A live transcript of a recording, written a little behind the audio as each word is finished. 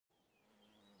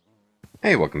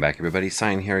Hey, welcome back everybody.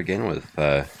 Sign here again with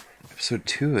episode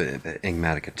 2 of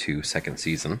Enigmatica 2 second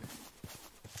season.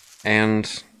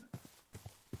 And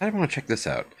I want to check this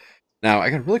out. Now, I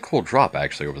got a really cool drop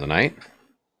actually over the night.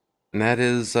 And that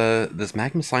is this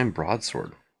Magma Slime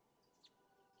Broadsword.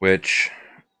 Which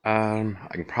I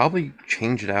can probably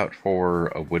change it out for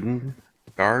a wooden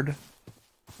guard.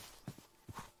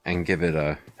 And give it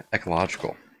a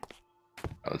ecological.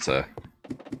 Let's get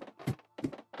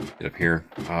up here.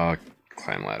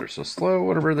 Climb ladder so slow,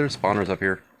 whatever, there's spawners up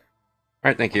here.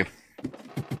 Alright, thank you.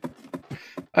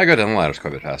 I go down the ladders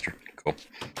quite a bit faster. Cool.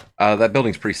 That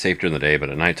building's pretty safe during the day,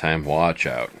 but at nighttime, watch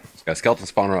out. It's got a skeleton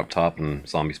spawner up top and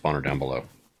zombie spawner down below.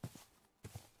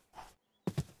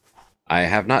 I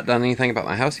have not done anything about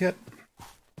my house yet,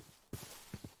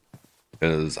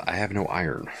 because I have no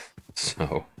iron.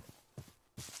 So...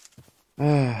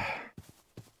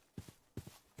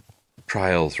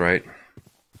 trials, right?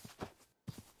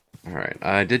 Alright,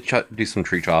 I did do some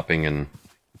tree chopping and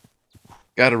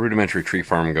got a rudimentary tree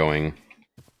farm going.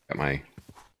 Got my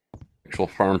actual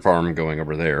farm going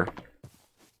over there.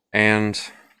 And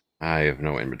I have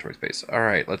no inventory space.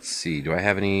 Alright, let's see. Do I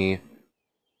have any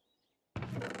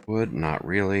wood? Not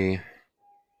really.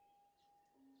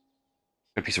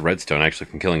 Got a piece of redstone actually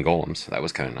from killing golems. That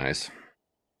was kind of nice.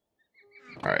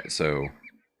 Alright, so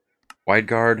wide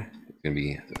guard is going to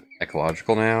be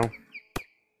ecological now.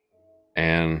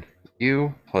 And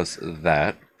you plus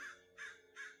that.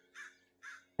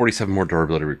 47 more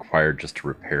durability required just to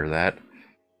repair that.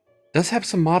 Does have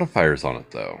some modifiers on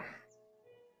it though.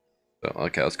 So,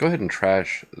 okay, let's go ahead and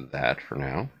trash that for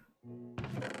now.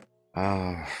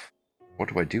 What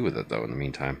do I do with it though in the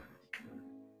meantime?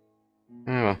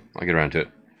 Oh well, I'll get around to it.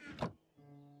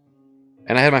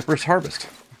 And I had my first harvest.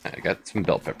 I got some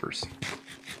bell peppers.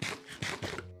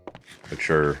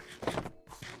 Which are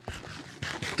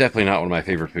definitely not one of my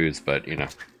favorite foods, but you know,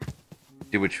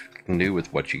 do what you can do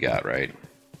with what you got, right?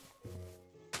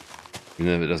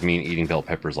 Even if it doesn't mean eating bell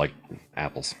peppers like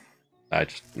apples. That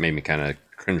just made me kind of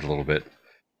cringe a little bit.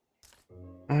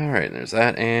 Alright, there's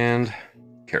that, and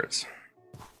carrots.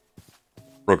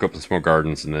 Broke up some more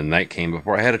gardens, and then night came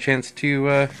before I had a chance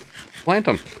to plant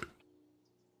them.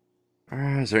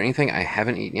 Is there anything I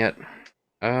haven't eaten yet?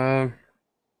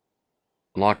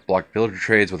 Unlock block villager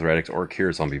trades with relics or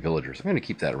cure zombie villagers. I'm going to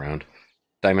keep that around.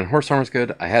 Diamond horse armor is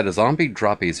good. I had a zombie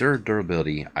drop a 0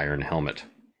 durability iron helmet.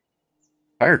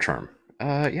 Fire charm.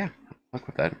 Yeah, I'll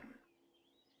equip that.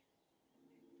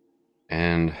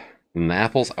 And the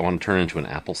apples, I want to turn into an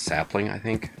apple sapling, I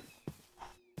think.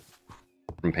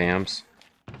 From Pam's.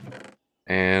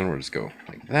 And we'll just go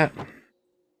like that.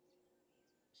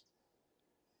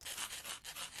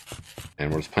 And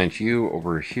we'll just plant you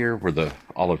over here where the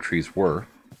olive trees were.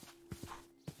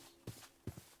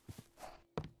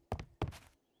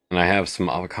 And I have some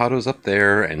avocados up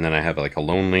there, and then I have like a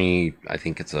lonely, I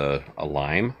think it's a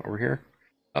lime over here.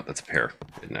 Oh, that's a pear,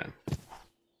 isn't it?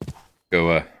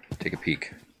 Go take a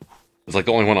peek. It's like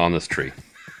the only one on this tree.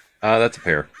 That's a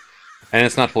pear. And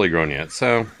it's not fully grown yet,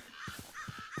 so...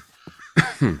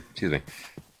 Excuse me.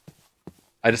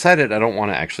 I decided I don't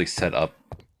want to actually set up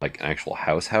like an actual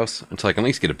house until I can at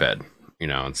least get a bed. You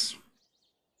know, it's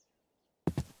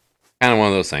kind of one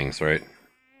of those things, right?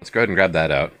 Let's go ahead and grab that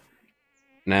out.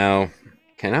 Now,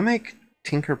 can I make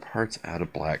tinker parts out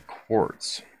of black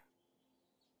quartz?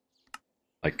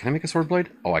 Like, can I make a sword blade?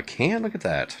 Oh, I can? Look at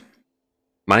that.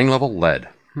 Mining level lead.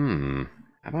 How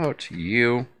about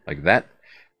you? Like that?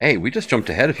 Hey, we just jumped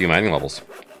ahead a few mining levels.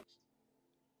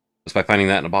 Just by finding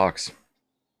that in a box.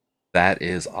 That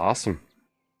is awesome.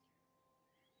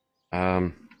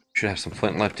 Should have some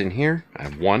flint left in here. I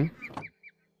have one.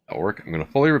 That'll work. I'm going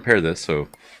to fully repair this, so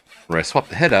when I swap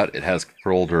the head out, it has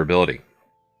full durability.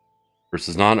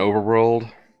 Versus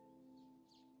non-overworld.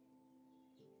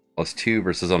 +2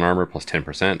 versus unarmored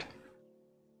 +10%.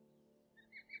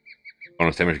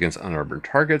 Bonus damage against unarmored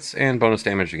targets, and bonus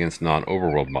damage against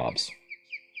non-overworld mobs.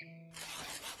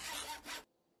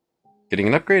 Getting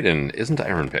an upgrade and isn't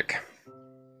iron pick.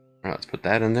 Alright, let's put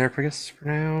that in there for us for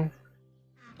now.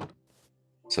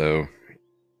 So,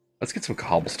 let's get some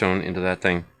cobblestone into that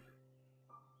thing.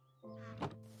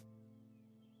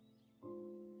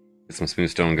 Get some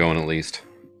smooth stone going at least.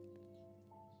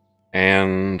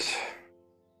 And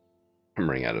I'm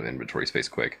running out of inventory space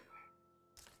quick.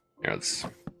 Here, let's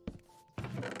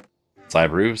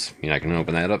slab roofs. You know, I can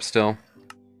open that up still.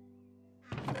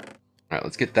 Alright,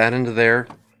 let's get that into there.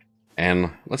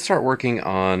 And let's start working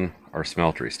on our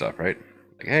smeltery stuff, right?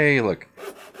 Like, hey, look.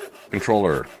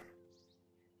 Controller.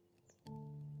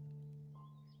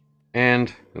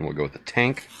 And then we'll go with the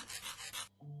tank.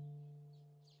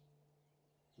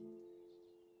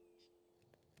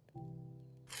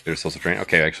 There's also drain.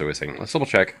 Okay, actually, wait a second. Let's double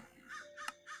check.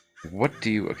 What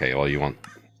do you... Okay, well, you want...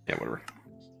 Yeah, whatever.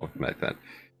 I'll come back to that.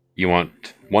 You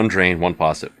want one drain, one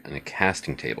faucet, and a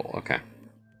casting table. Okay.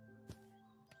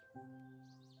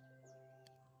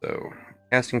 So,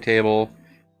 casting table,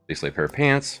 basically a pair of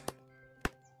pants,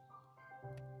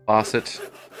 faucet,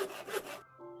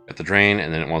 got the drain,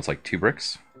 and then it wants like 2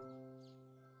 bricks.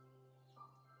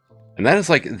 And that is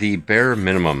like the bare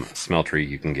minimum smeltery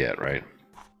you can get, right?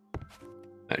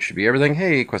 That should be everything.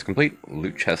 Hey, quest complete.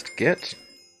 Loot chest get.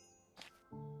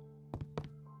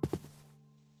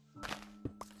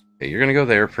 Okay, you're gonna go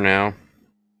there for now.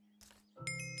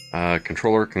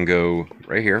 Controller can go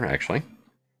right here, actually.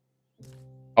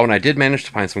 Oh, and I did manage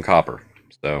to find some copper.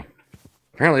 So,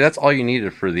 apparently that's all you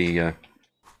needed for the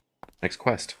next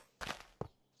quest.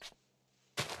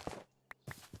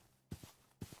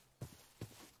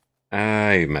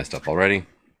 I messed up already.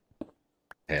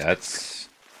 Okay, it's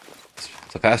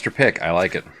a faster pick. I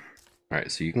like it.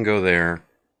 Alright, so you can go there.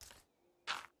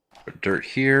 Put dirt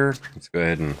here. Let's go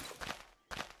ahead and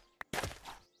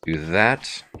do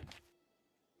that.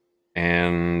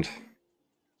 And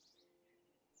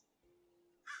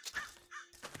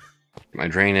get my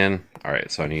drain in. Alright,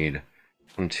 so I need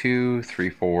 1, 2, 3,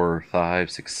 4,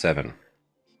 5, 6, 7.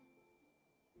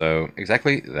 So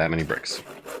exactly that many bricks.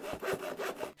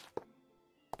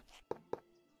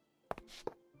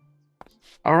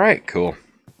 Alright, cool.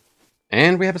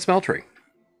 And we have a smeltery.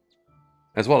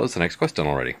 As well as the next quest done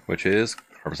already, which is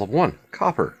harvest level 1,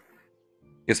 copper.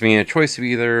 Gives me a choice of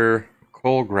either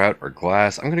coal, grout, or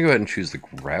glass. I'm going to go ahead and choose the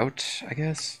grout, I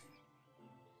guess.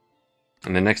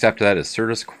 And then next after that is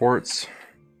Certus quartz,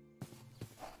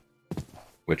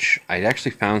 which I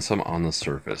actually found some on the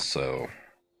surface, so...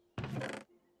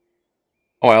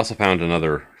 Oh, I also found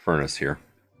another furnace here.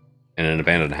 In an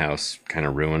abandoned house kind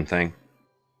of ruin thing.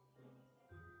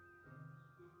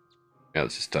 Yeah,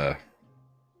 let's just put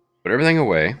everything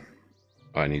away.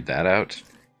 Oh, I need that out.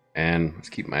 And let's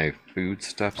keep my food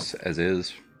stuffs as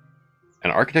is. An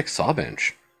architect's saw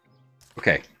bench.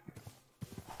 Okay.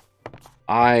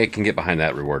 I can get behind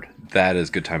that reward. That is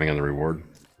good timing on the reward.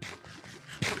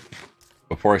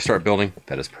 Before I start building,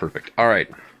 that is perfect. Alright.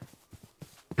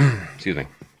 Excuse me.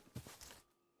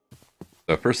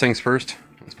 So first things first,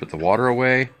 let's put the water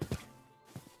away.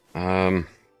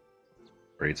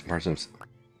 Eat some parsnips.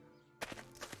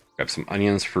 Grab some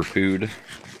onions for food.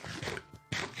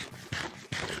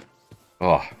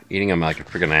 Oh, eating them like a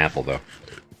freaking apple, though.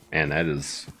 Man, that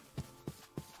is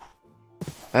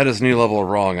a new level of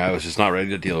wrong I was just not ready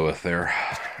to deal with there.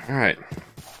 Alright.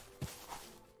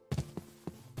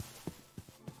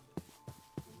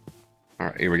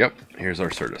 Alright, here we go. Here's our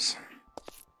Certus.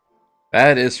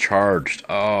 That is charged.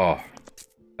 Oh.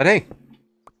 But hey,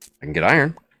 I can get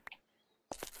iron.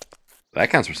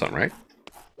 That counts for something, right?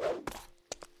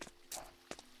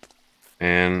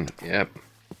 And, yep.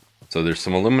 So there's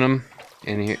some aluminum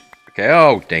in here. Okay,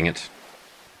 oh, dang it.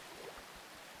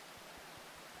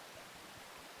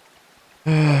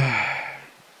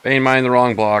 Bane mine the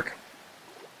wrong block.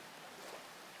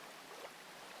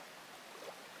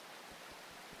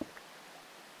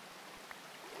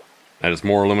 That is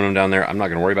more aluminum down there. I'm not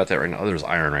going to worry about that right now. Oh, there's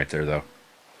iron right there, though.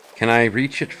 Can I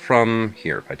reach it from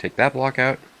here? If I take that block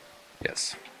out?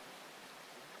 Yes.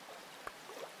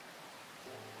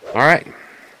 Alright.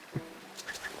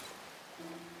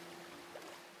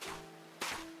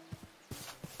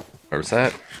 Where was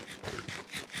that?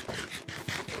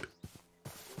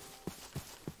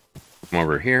 Come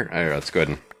over here. Alright, let's go ahead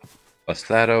and bust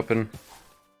that open.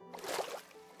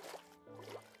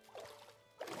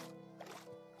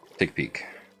 Take a peek.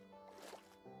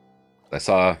 I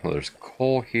saw, well, there's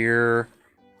coal here.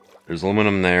 There's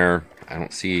aluminum there. I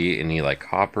don't see any, like,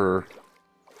 copper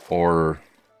or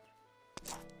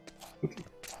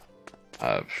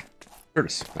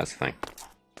Certus. That's the thing.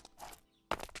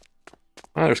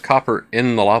 Oh, there's copper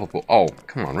in the lava pool. Oh,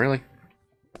 come on, really?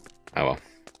 Oh, well.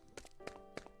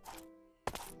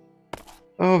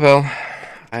 Oh, well.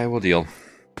 I will deal.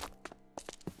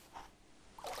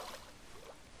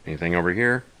 Anything over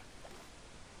here?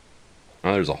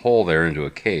 Oh, there's a hole there into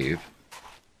a cave.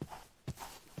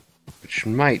 Which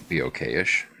might be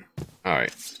okay-ish.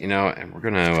 Alright, you know, and we're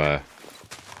gonna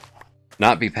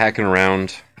not be packing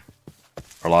around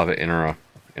our lava in our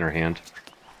hand.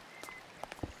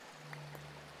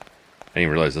 I didn't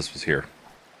even realize this was here.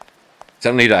 So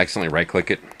I don't need to accidentally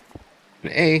right-click it.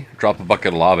 And A, drop a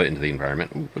bucket of lava into the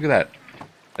environment. Ooh, look at that.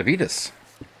 A Vetus.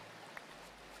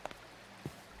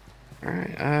 Alright,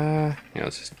 you know,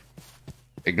 let's just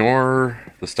ignore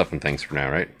the stuff and things for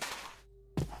now, right?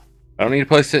 I don't need to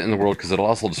place it in the world because it'll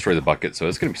also destroy the bucket, so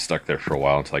it's going to be stuck there for a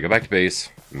while until I go back to base.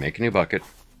 make a new bucket,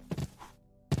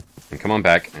 and come on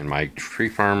back, and my tree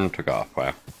farm took off.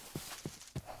 Wow.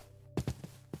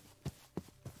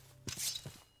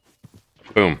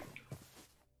 Boom.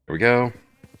 There we go.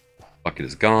 Bucket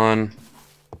is gone.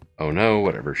 Oh no,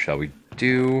 whatever shall we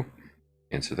do?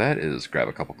 Answer that is grab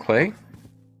a couple clay.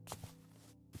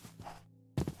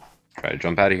 Try to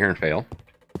jump out of here and fail.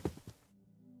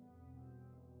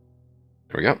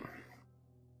 There we go.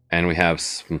 And we have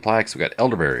some flax. We got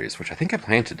elderberries, which I think I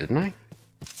planted, didn't I?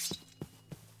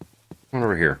 One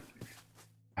over here.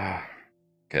 Okay,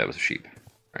 that was a sheep.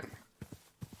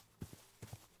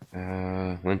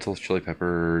 Right. Lentils, chili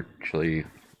pepper, chili.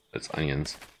 That's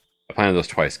onions. I planted those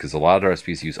twice because a lot of the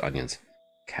recipes use onions.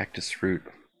 Cactus fruit.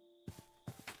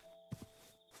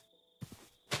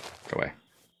 Go away.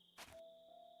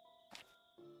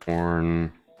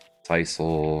 Corn,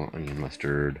 sisal, onion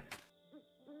mustard,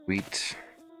 wheat.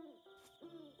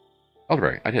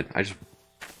 Elderberry. I did. I just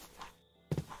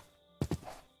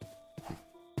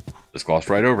glossed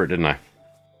right over it, didn't I?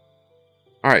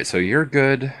 Alright, so you're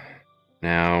good.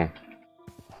 Now,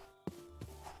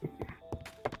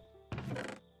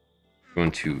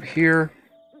 going to here.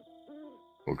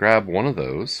 We'll grab one of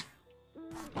those.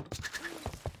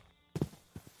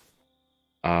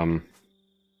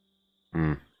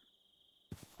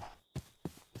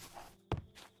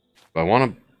 Do I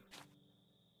want to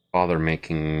bother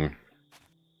making...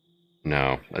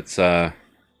 No, let's,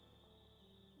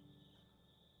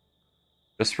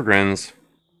 just for grins,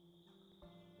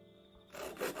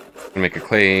 I'm gonna make a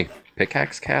clay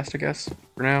pickaxe cast, I guess,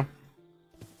 for now.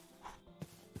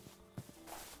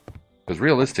 Because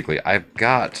realistically, I've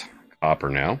got copper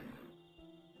now,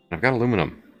 and I've got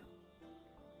aluminum.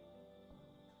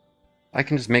 I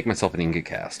can just make myself an ingot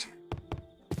cast.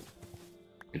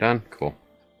 You done? Cool.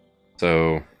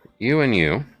 So, you and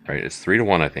you, right, it's 3 to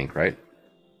 1, I think, right?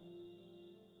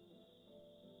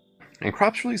 And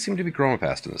crops really seem to be growing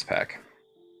fast in this pack.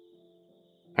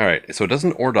 Alright, so it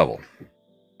doesn't ore double,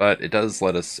 but it does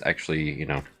let us actually, you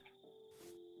know,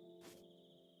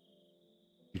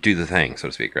 do the thing, so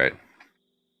to speak, right?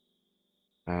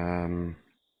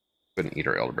 Couldn't eat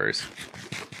our elderberries.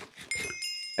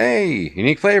 Hey,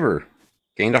 unique flavor!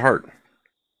 Gained a heart.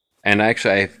 And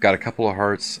actually, I've got a couple of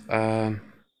hearts.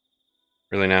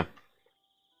 Really now?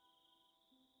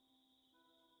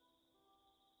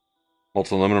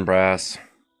 Molten aluminum brass.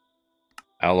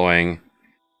 Alloying.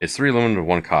 It's 3 aluminum to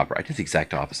 1 copper. I did the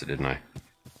exact opposite, didn't I?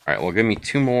 Alright, well, give me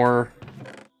 2 more.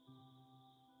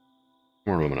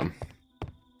 More aluminum.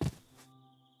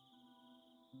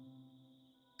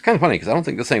 It's kind of funny, because I don't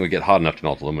think this thing would get hot enough to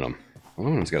melt aluminum.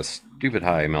 Aluminum's got a stupid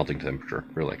high melting temperature,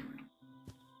 really.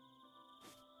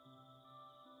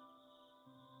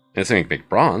 And this thing can make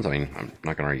bronze, I mean, I'm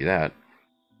not going to argue that.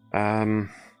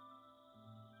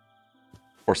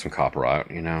 Pour some copper out,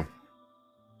 you know.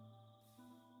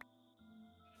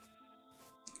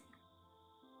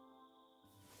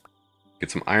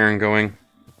 Get some iron going.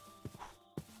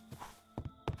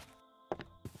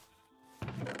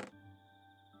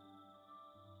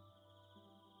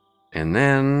 And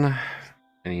then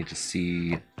I need to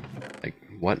see, like,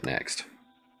 what next?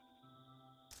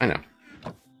 I know.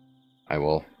 I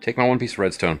will take my 1 piece of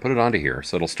redstone, put it onto here,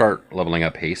 so it'll start leveling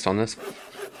up haste on this.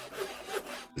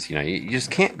 Because, you know, you just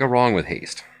can't go wrong with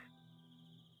haste.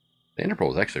 The ender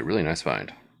pearl is actually a really nice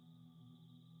find.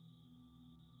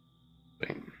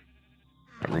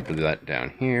 I'm going to put that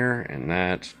down here, and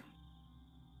that.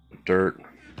 Dirt.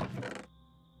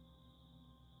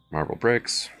 Marble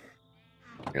bricks.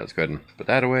 Yeah, let's go ahead and put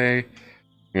that away.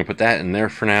 I'm going to put that in there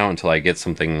for now until I get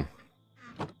something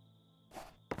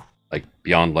like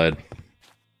beyond lead.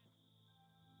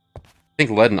 I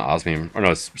think lead and osmium, or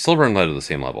no, silver and lead are the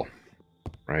same level,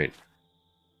 right?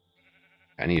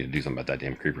 I need to do something about that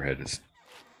damn creeper head. It's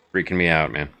freaking me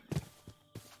out, man.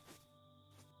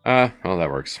 Well, that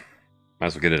works. Might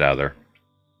as well get it out of there.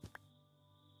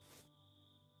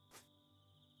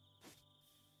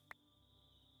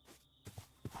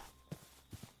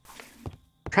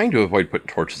 Trying to avoid putting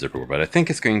torches everywhere, but I think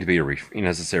it's going to be a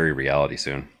necessary reality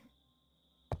soon.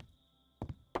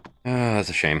 That's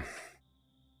a shame.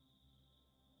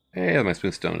 Hey, my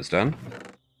smooth stone is done.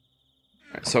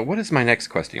 Alright, so what is my next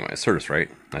quest anyway? Certus, right?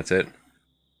 That's it.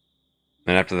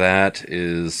 Then after that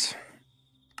is...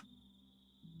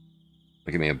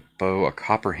 Give me a bow, a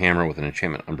copper hammer with an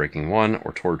enchantment unbreaking 1,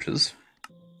 or torches.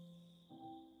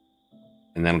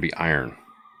 And that'll be iron.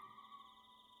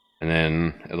 And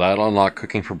then that'll unlock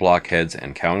cooking for blockheads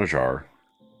and cow in a jar.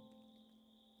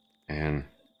 And...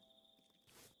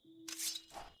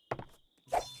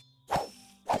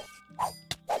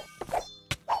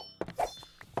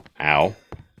 Ow.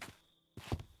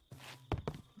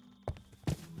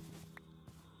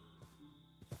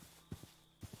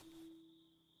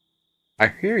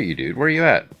 I hear you, dude. Where are you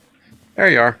at? There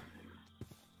you are.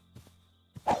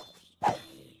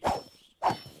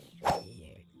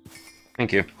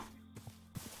 Thank you.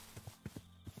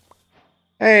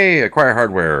 Hey, acquire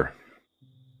hardware.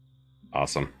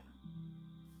 Awesome.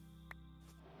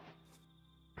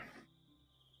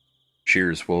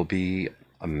 Shears will be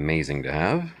amazing to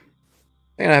have.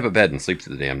 I'm gonna have a bed and sleep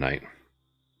through the damn night.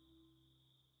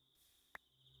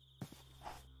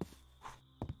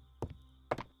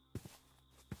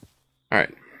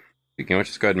 Alright. Speaking of which,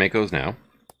 let's go ahead and make those now.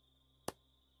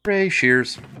 Hooray,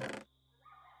 shears.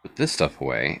 Put this stuff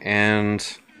away, and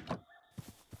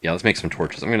yeah, let's make some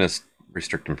torches. I'm gonna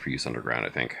restrict them for use underground, I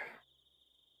think.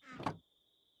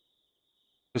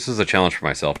 This is a challenge for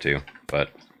myself too, but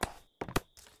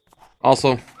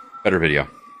also better video.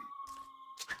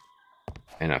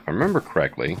 And if I remember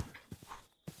correctly,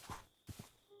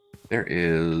 there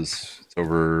is, it's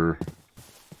over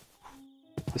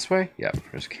this way? Yeah,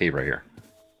 there's a cave right here.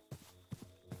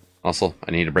 Also,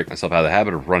 I need to break myself out of the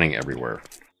habit of running everywhere.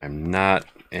 I'm not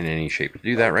in any shape to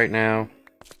do that right now.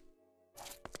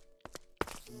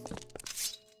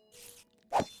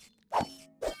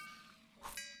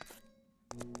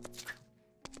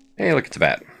 Hey, look, it's a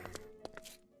bat.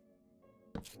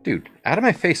 Dude, out of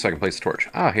my face so I can place a torch.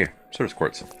 Ah, here. So does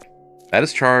quartz. That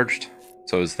is charged.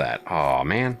 So is that. Aw,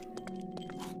 man.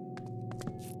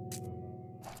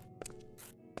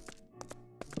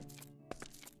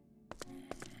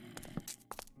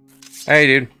 Hey,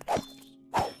 dude.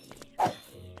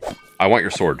 I want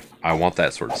your sword. I want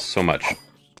that sword so much.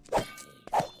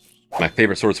 My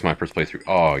favorite sword from my first playthrough.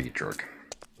 Oh, you jerk.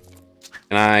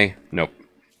 And I... Nope.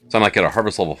 So I'm like at a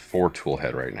harvest level 4 tool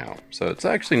head right now. So it's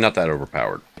actually not that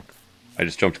overpowered. I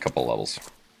just jumped a couple levels.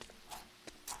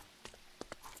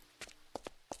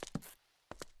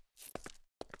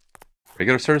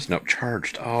 Regular service? Nope.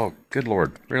 Charged. Oh, good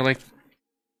lord. Really?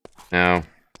 Now,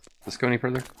 does this go any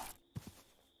further?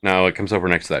 No, it comes over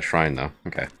next to that shrine, though.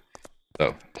 Okay.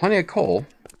 So, plenty of coal.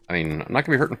 I mean, I'm not going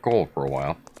to be hurting coal for a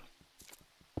while.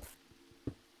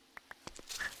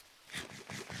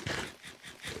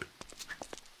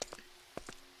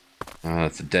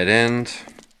 That's a dead end.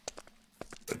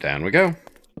 So down we go.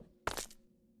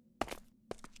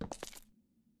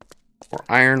 More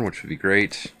iron, which would be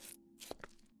great.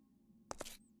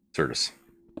 Certus.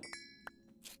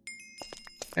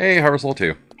 Hey, harvest level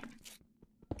 2.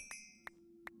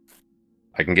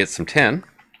 I can get some 10.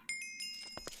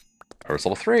 Harvest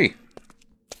level 3.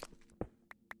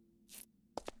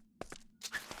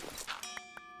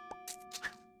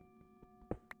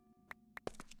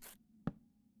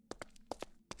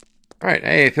 Alright,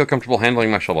 hey, I feel comfortable handling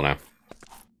my shovel now.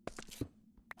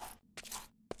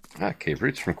 Ah, cave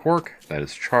roots from quark. That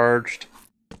is charged.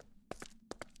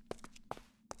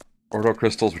 Ordo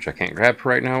crystals, which I can't grab for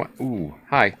right now. Ooh,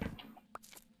 hi.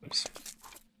 Oops.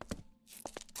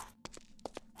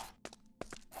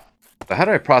 So how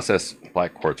do I process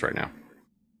black quartz right now?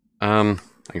 I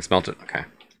can smelt it. Okay.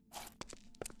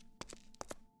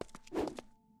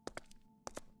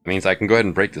 That means I can go ahead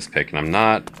and break this pick, and I'm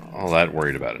not all that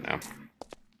worried about it now.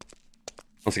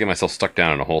 Once I get myself stuck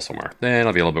down in a hole somewhere, then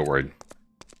I'll be a little bit worried.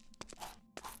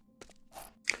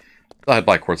 I had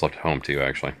black quartz left at home too,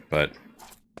 actually, but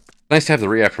it's nice to have the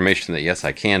reaffirmation that yes,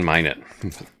 I can mine it,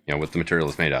 you know, with the material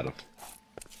it's made out of.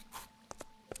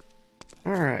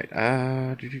 Alright,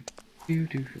 okay,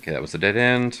 that was a dead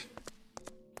end.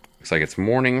 Looks like it's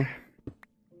morning.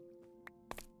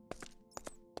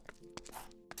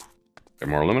 Got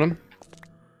more aluminum.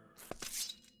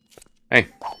 Hey.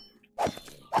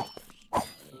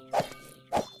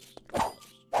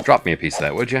 Drop me a piece of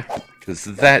that, would you? Because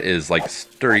that is like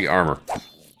sturdy armor.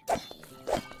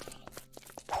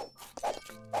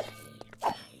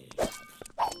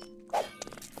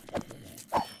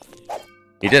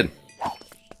 He did.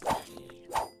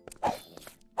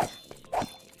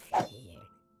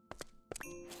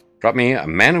 Drop me a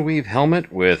mana weave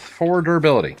helmet with 4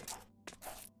 durability.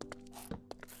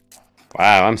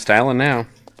 Wow, I'm styling now.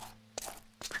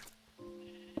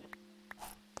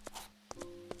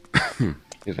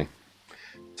 Excuse me.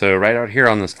 So right out here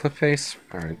on this cliff face.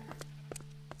 Alright.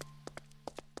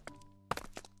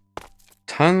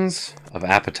 Tons of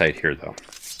appetite here, though.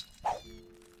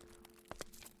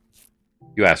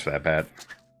 You asked for that, Bat.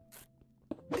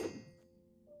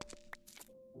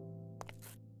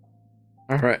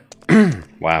 Alright.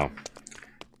 Wow.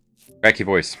 Cracky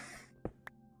voice.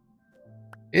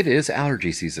 It is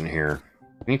allergy season here.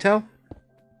 Can you tell?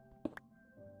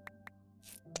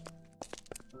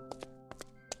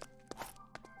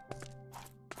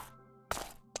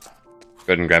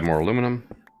 Go ahead and grab more aluminum.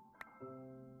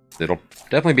 It'll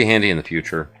definitely be handy in the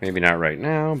future. Maybe not right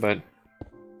now, but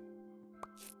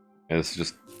yeah, this is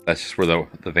just that's just where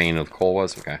the vein of the coal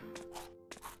was. Okay.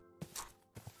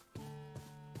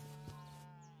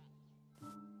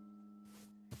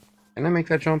 Can I make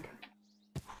that jump?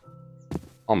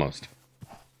 Almost.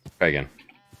 Try again.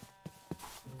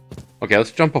 Okay,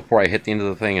 let's jump before I hit the end of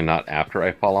the thing and not after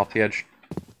I fall off the edge.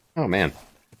 Oh, man.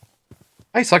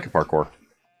 I suck at parkour.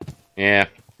 Yeah,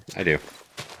 I do.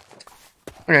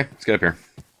 Okay, let's get up here.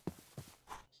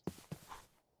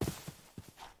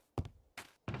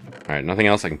 Alright, nothing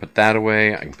else. I can put that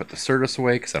away. I can put the Certus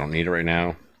away because I don't need it right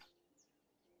now.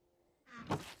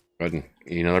 Go ahead and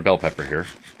eat another bell pepper here.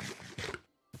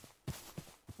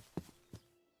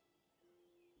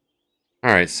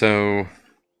 Alright, so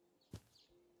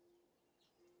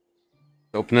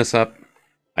open this up.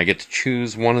 I get to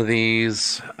choose one of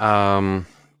these. I'll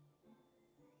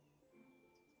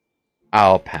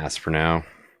pass for now.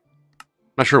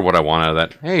 Not sure what I want out of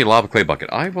that. Hey, lava clay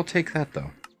bucket. I will take that, though.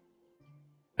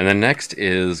 And then next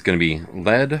is going to be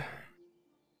lead.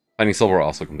 Finding silver will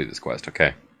also complete this quest.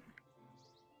 Okay.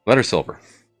 Lead or silver?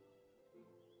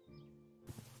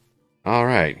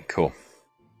 Alright, cool.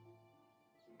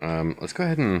 Let's go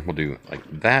ahead and we'll do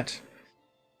like that.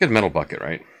 Get a metal bucket,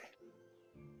 right?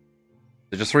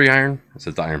 Is it just 3 iron? It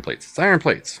says the iron plates. It's iron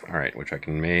plates. Alright, which I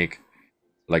can make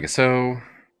like so.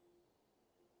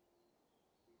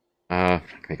 I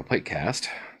can make a plate cast.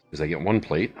 Because I get 1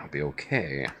 plate, I'll be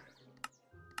okay.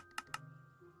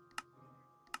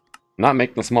 Not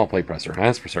making the small plate presser,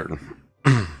 that's for certain.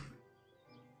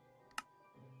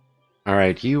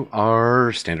 Alright, you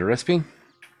are standard recipe.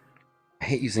 I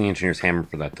hate using the engineer's hammer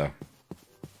for that, though.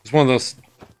 It's one of those,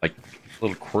 like,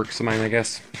 little quirks of mine, I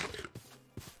guess.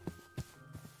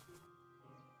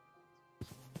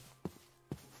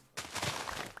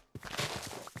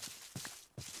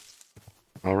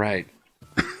 Alright.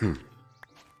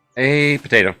 A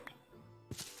potato.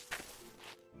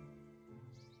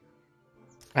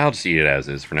 I'll just eat it as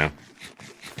is for now.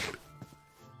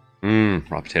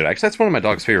 Raw potato. Actually, that's one of my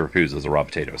dog's favorite foods is the raw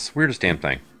potatoes. Weirdest damn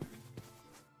thing.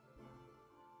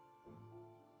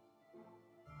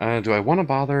 Do I want to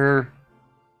bother?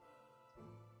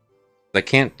 I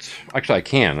can't. Actually, I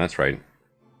can. That's right.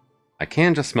 I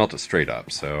can just smelt it straight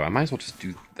up, so I might as well just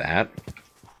do that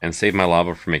and save my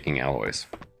lava for making alloys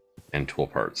and tool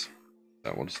parts.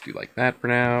 So we'll just do like that for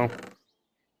now.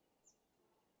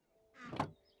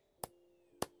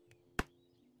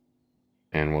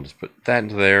 And we'll just put that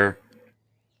into there.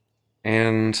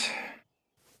 And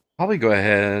probably go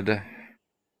ahead,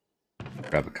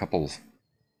 grab a couple,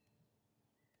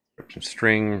 grab some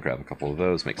string, grab a couple of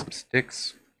those, make some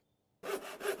sticks.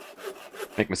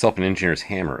 Make myself an engineer's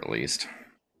hammer at least.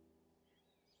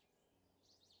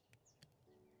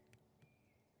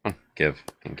 Oh, give.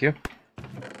 Thank you.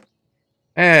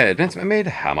 Hey, advancement made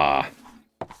hammer.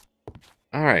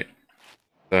 Alright.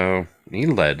 So, need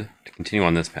lead to continue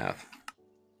on this path.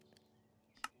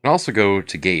 I can also go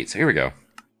to gates. Here we go.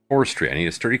 Forestry. I need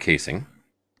a sturdy casing.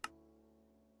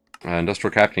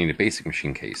 Industrial craft. I need a basic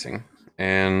machine casing.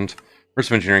 And first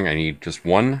of engineering, I need just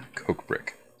 1 coke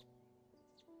brick.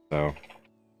 So,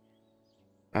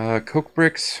 coke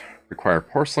bricks require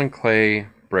porcelain, clay,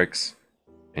 bricks,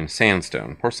 and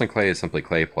sandstone. Porcelain clay is simply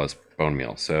clay plus bone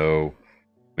meal. So,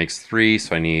 makes 3,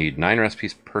 so I need 9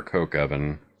 recipes per coke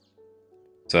oven.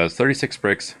 So that's 36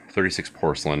 bricks, 36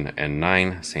 porcelain, and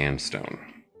 9 sandstone.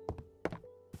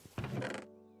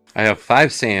 I have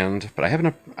 5 sand, but I have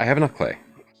enough clay.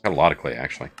 I've got a lot of clay,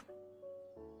 actually.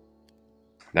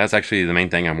 That's actually the main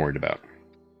thing I'm worried about,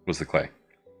 was the clay.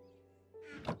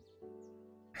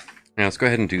 Now let's go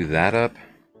ahead and do that up.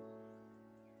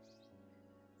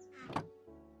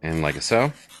 And like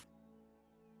so.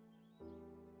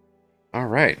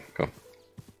 Alright, cool.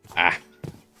 Ah!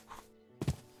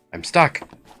 I'm stuck!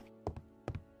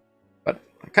 But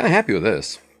I'm kind of happy with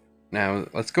this. Now,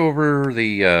 let's go over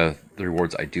the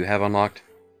rewards I do have unlocked.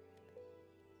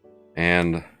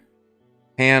 And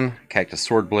pan, cactus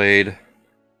sword blade,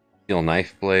 steel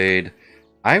knife blade.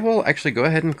 I will actually go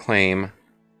ahead and claim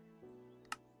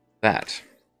that.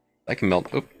 I can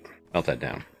melt that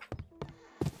down.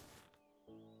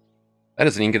 That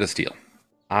is an ingot of steel.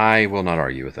 I will not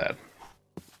argue with that.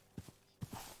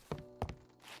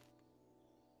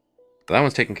 So that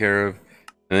one's taken care of.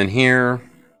 And then here,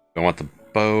 I want the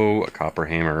bow, a copper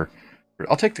hammer.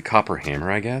 I'll take the copper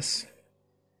hammer, I guess.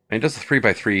 I mean, it does the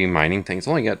 3x3 mining thing. It's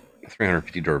only got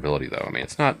 350 durability, though. I mean,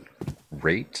 it's not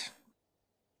great.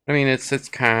 I mean, it's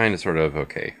kind of sort of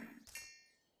okay.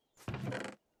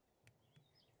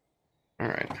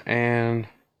 Alright, and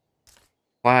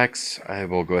flax, I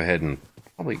will go ahead and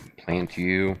probably plant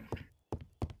you.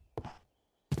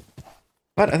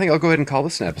 But I think I'll go ahead and call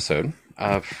this an episode.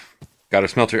 I've got a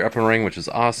smelter up and running, which is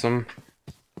awesome.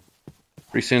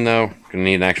 Pretty soon, though, gonna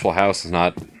need an actual house. It's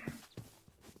not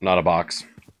a box.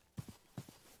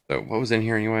 So what was in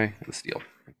here anyway? The steel,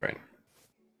 right?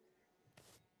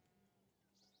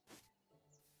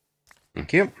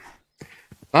 Thank you.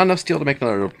 Not enough steel to make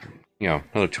another,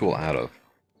 another tool out of.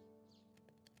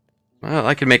 Well,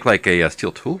 I could make like a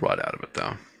steel tool rod out of it,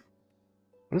 though.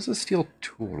 What is a steel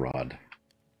tool rod?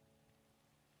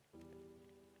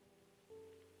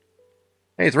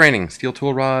 Hey, it's raining. Steel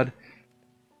tool rod.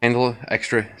 Handle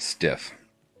extra stiff.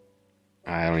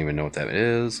 I don't even know what that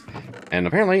is. And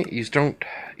apparently, you don't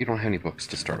have any books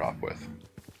to start off with.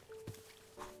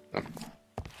 So.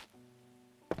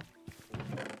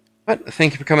 But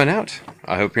thank you for coming out.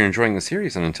 I hope you're enjoying the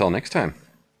series, and until next time,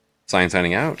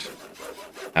 signing out.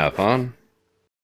 Have fun.